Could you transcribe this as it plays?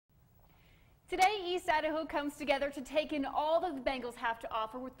Today, East Idaho comes together to take in all that the Bengals have to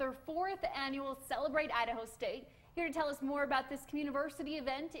offer with their 4th annual Celebrate Idaho State. Here to tell us more about this community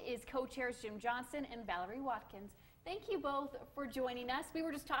event is co-chairs Jim Johnston and Valorie Watkins. Thank you both for joining us. We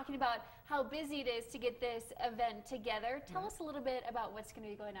were just talking about how busy it is to get this event together. Tell us a little bit about what's going to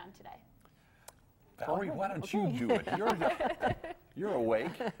be going on today. Valorie, why don't you do it? You're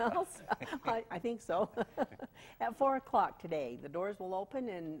awake. I think so. At 4 o'clock today, the doors will open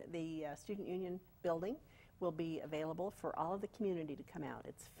and the Student Union building will be available for all of the community to come out.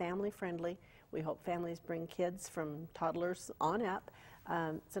 It's family friendly. We hope families bring kids from toddlers on up.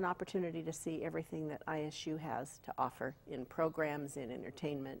 It's an opportunity to see everything that ISU has to offer in programs, in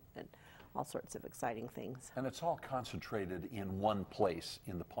entertainment, and all sorts of exciting things. And it's all concentrated in one place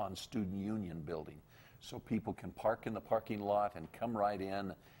in the Pond Student Union building. So people can park in the parking lot and come right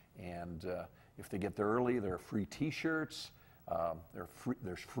in. And if they get there early, there are free T-shirts,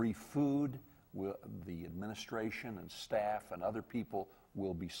 there's free food. The administration and staff and other people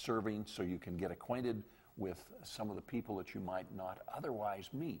will be serving, so you can get acquainted with some of the people that you might not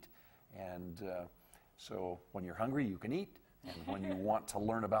otherwise meet. And so when you're hungry, you can eat. And when you want to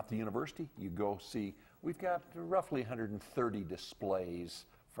learn about the university, you go see. We've got roughly 130 displays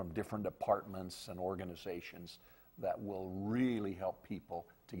from different departments and organizations that will really help people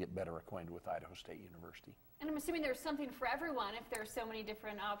to get better acquainted with Idaho State University. And I'm assuming there's something for everyone if there's so many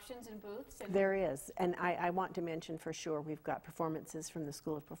different options and booths. There is, and I want to mention for sure we've got performances from the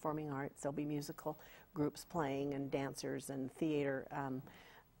School of Performing Arts. There'll be musical groups playing and dancers and theater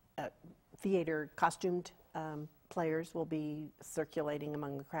costumed players will be circulating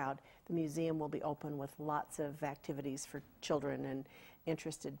among the crowd. The museum will be open with lots of activities for children and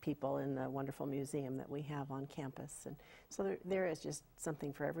interested people in the wonderful museum that we have on campus. And so there is just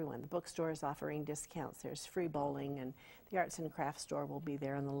something for everyone. The bookstore is offering discounts. There's free bowling, and the arts and crafts store will be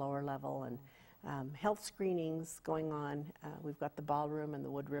there on the lower level, and health screenings going on. We've got the ballroom and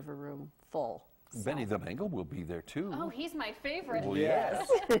the Wood River room full. So. Benny the Bengal will be there too. Oh, he's my favorite. Well, yes.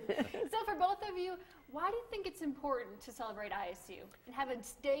 So for both of you, why do you think it's important to celebrate ISU and have a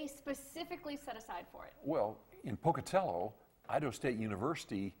day specifically set aside for it? Well, in Pocatello, Idaho State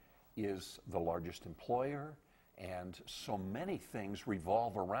University is the largest employer, and so many things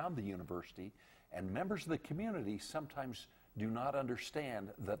revolve around the university, and members of the community sometimes do not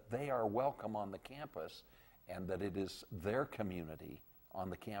understand that they are welcome on the campus and that it is their community on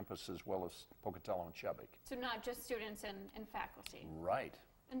the campus as well as Pocatello and Chubbuck. So not just students and faculty. Right.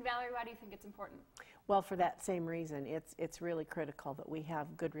 And Valorie, why do you think it's important? Well, for that same reason, it's really critical that we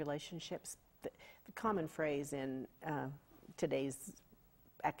have good relationships. The common phrase in today's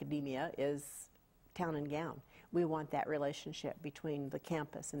academia is town and gown. We want that relationship between the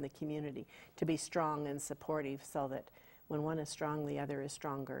campus and the community to be strong and supportive, so that when one is strong, the other is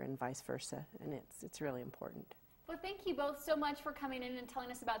stronger, and vice versa. And it's really important. Well, thank you both so much for coming in and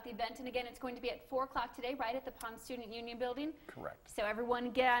telling us about the event. And again, it's going to be at 4 o'clock today, right at the Pond Student Union building. Correct. So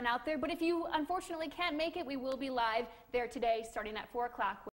everyone get on out there. But if you unfortunately can't make it, we will be live there today starting at 4 o'clock.